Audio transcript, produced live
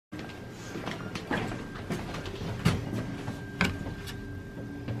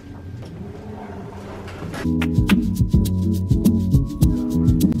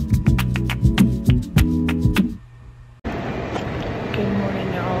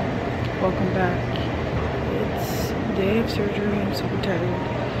Welcome back. It's day of surgery. I'm super tired.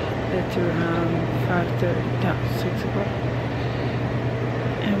 It's around 5:30, no, 6 o'clock.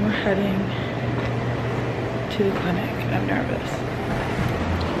 And we're heading to the clinic. I'm nervous.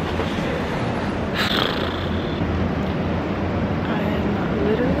 I am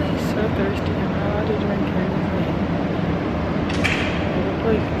literally so thirsty. I'm not allowed to drink anything. I look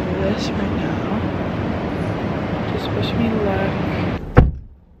like this right now. Just wish me luck.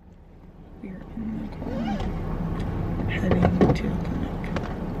 We're in the car heading to the clinic.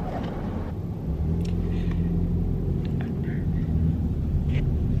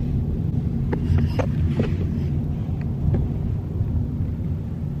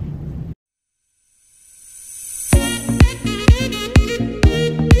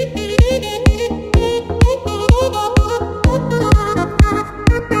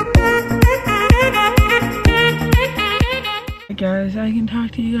 Guys, I can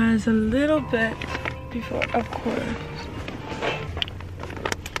talk to you guys a little bit before, of course.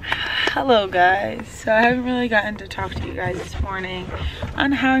 Hello guys. So I haven't really gotten to talk to you guys this morning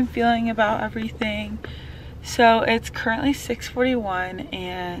on how I'm feeling about everything. So it's currently 6:41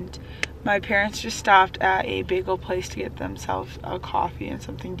 and my parents just stopped at a bagel place to get themselves a coffee and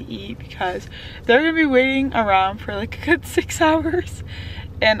something to eat because they're gonna be waiting around for like a good 6 hours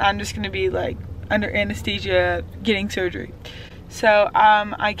and I'm just gonna be like under anesthesia getting surgery. So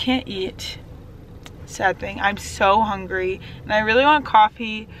I can't eat. Sad thing. I'm so hungry and I really want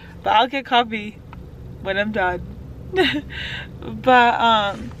coffee, but I'll get coffee when I'm done.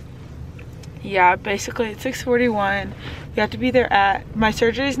 But yeah, basically it's 6:41. We have to be there at, my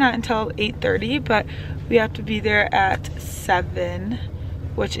surgery is not until 8:30, but we have to be there at 7,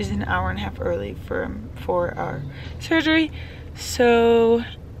 which is an hour and a half early for our surgery. So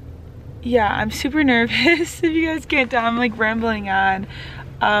yeah, I'm super nervous. If you guys can't tell, I'm like rambling on.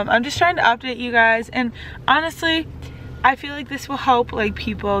 I'm just trying to update you guys, and honestly I feel like this will help like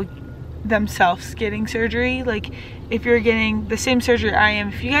people themselves getting surgery. Like if you're getting the same surgery I am,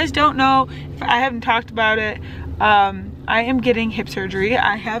 if you guys don't know, if I haven't talked about it, I am getting hip surgery.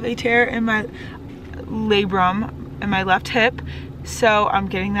 I have a tear in my labrum in my left hip, so I'm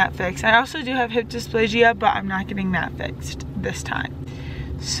getting that fixed. I also do have hip dysplasia, but I'm not getting that fixed this time.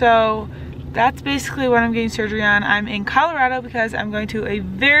 So that's basically what I'm getting surgery on. I'm in Colorado because I'm going to a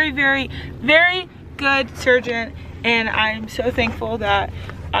very, very, very good surgeon, and I'm so thankful that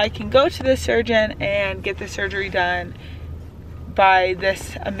I can go to this surgeon and get the surgery done by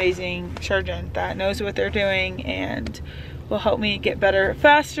this amazing surgeon that knows what they're doing and will help me get better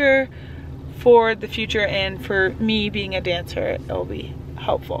faster for the future, and for me being a dancer, it will be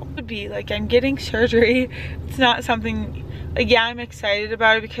helpful. It would be like I'm getting surgery. It's not something like, yeah, I'm excited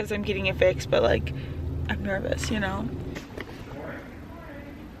about it because I'm getting it fixed, but like I'm nervous, you know.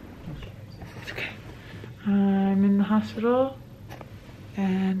 It's okay. I'm in the hospital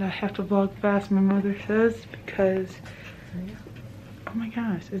and I have to vlog fast, my mother says, because oh my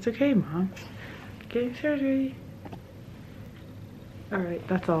gosh, it's okay, Mom. Getting surgery. All right,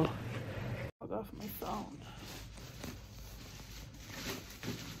 that's all. Log off my phone.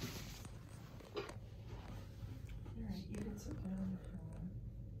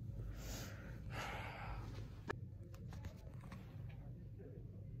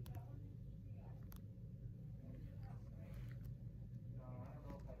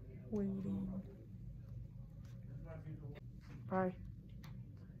 Waiting. Bye.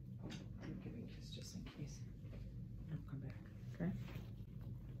 I'm giving this just in case. I'll come back. Okay.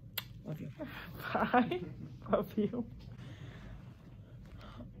 Love you. Bye. Love you.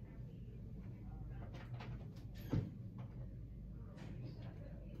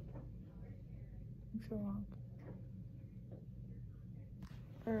 So long.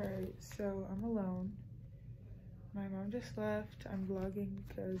 Alright, so I'm alone. My mom just left. I'm vlogging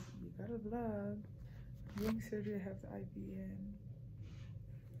because you gotta vlog. I'm getting surgery, I have the IV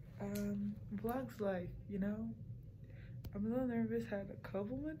in. Vlog's life, you know? I'm a little nervous, had a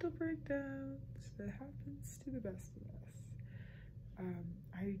couple mental breakdowns. That happens to the best of us.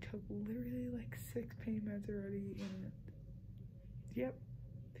 I took literally like 6 pain meds already, and yep.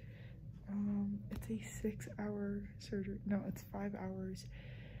 It's a 6-hour surgery. No, it's 5 hours.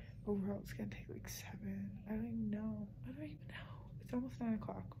 Overall, it's gonna take like 7. I don't even know. It's almost 9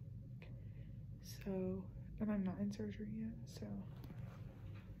 o'clock. So, and I'm not in surgery yet, so.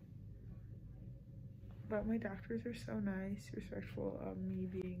 But my doctors are so nice, respectful of me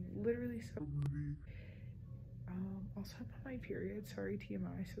being literally so. Also, I'm on my period. Sorry,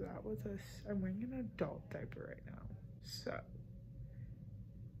 TMI. So that was I'm wearing an adult diaper right now. So,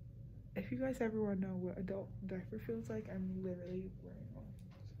 if you guys ever want to know what adult diaper feels like, I'm literally wearing one.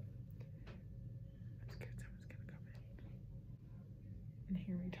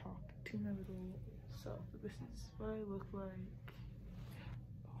 hear me talk to my little self. This is what I look like.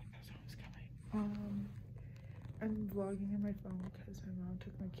 Oh, I know someone's coming. I'm vlogging on my phone because my mom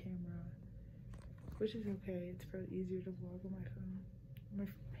took my camera, which is okay. It's probably easier to vlog on my phone. My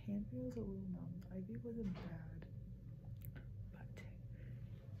hand feels a little numb. Ivy wasn't bad, but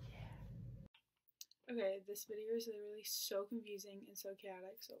yeah. Okay, this video is literally so confusing and so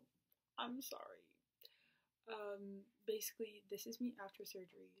chaotic, so I'm sorry. Basically, this is me after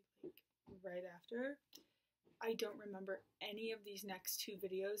surgery, like right after. I don't remember any of these next two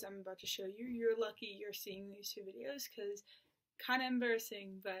videos I'm about to show you. You're lucky you're seeing these two videos because kind of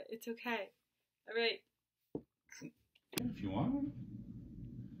embarrassing, but it's okay. All right. If you want.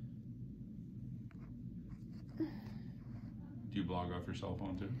 Do you blog off your cell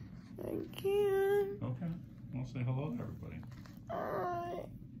phone too? I can. Okay. Well, say hello to everybody. Alright.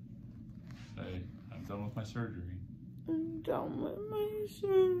 Say, I'm done with my surgery. I'm done with my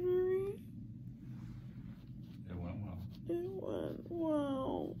surgery. It went well. It went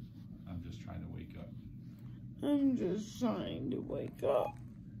well. I'm just trying to wake up. I'm just trying to wake up.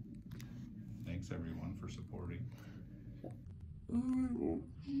 Thanks everyone for supporting. I look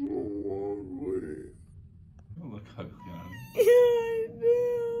so ugly. You look ugly, honey. Yeah, I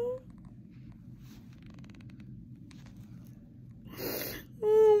do.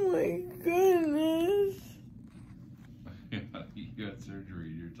 Oh my goodness. You had surgery,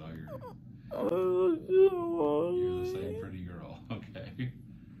 you're tired. I look so ugly. You're the same pretty girl, okay?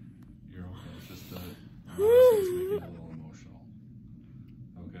 You're okay, it's just the nonsense making you a little emotional.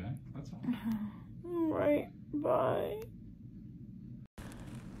 Okay, that's all. Alright, bye.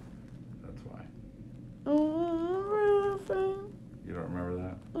 That's why. Oh, You don't remember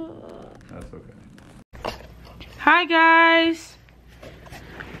that? That's okay. hi guys.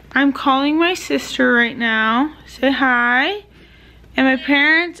 I'm calling my sister right now. Say hi. And my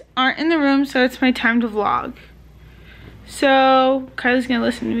parents aren't in the room, so it's my time to vlog. So Kylie's gonna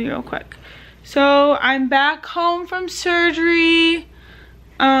listen to me real quick. So I'm back home from surgery.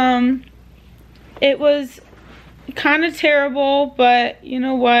 It was kind of terrible, but you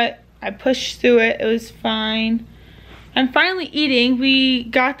know what? I pushed through it. It was fine. I'm finally eating. We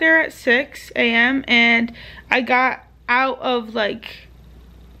got there at 6 a.m. and I got out of like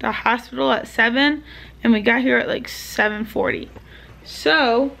the hospital at 7 and we got here at like 7:40.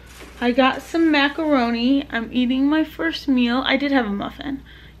 So I got some macaroni. I'm eating my first meal. I did have a muffin.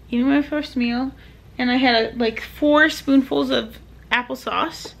 Eating my first meal, and I had like 4 spoonfuls of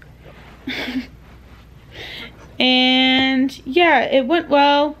applesauce. And yeah, it went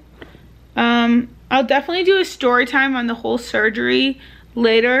well. I'll definitely do a story time on the whole surgery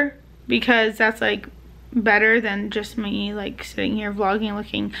later because that's like better than just me like sitting here vlogging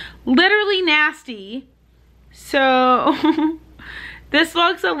looking literally nasty. So this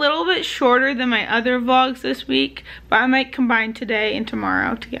vlog's a little bit shorter than my other vlogs this week, but I might combine today and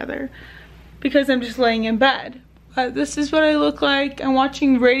tomorrow together because I'm just laying in bed. But this is what I look like. I'm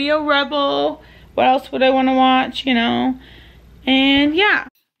watching Radio Rebel. What else would I want to watch, you know? And yeah.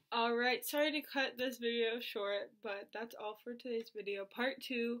 Alright, sorry to cut this video short, but that's all for today's video. Part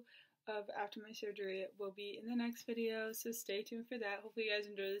 2 of after my surgery will be in the next video, so stay tuned for that. Hopefully you guys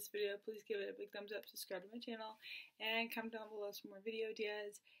enjoyed this video. Please give it a big thumbs up, subscribe to my channel, and comment down below some more video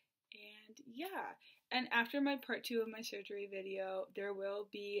ideas. And yeah, and after my part 2 of my surgery video, there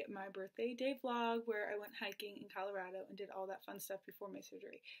will be my birthday day vlog where I went hiking in Colorado and did all that fun stuff before my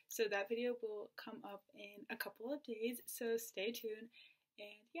surgery. So that video will come up in a couple of days, so stay tuned.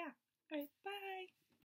 And yeah, alright.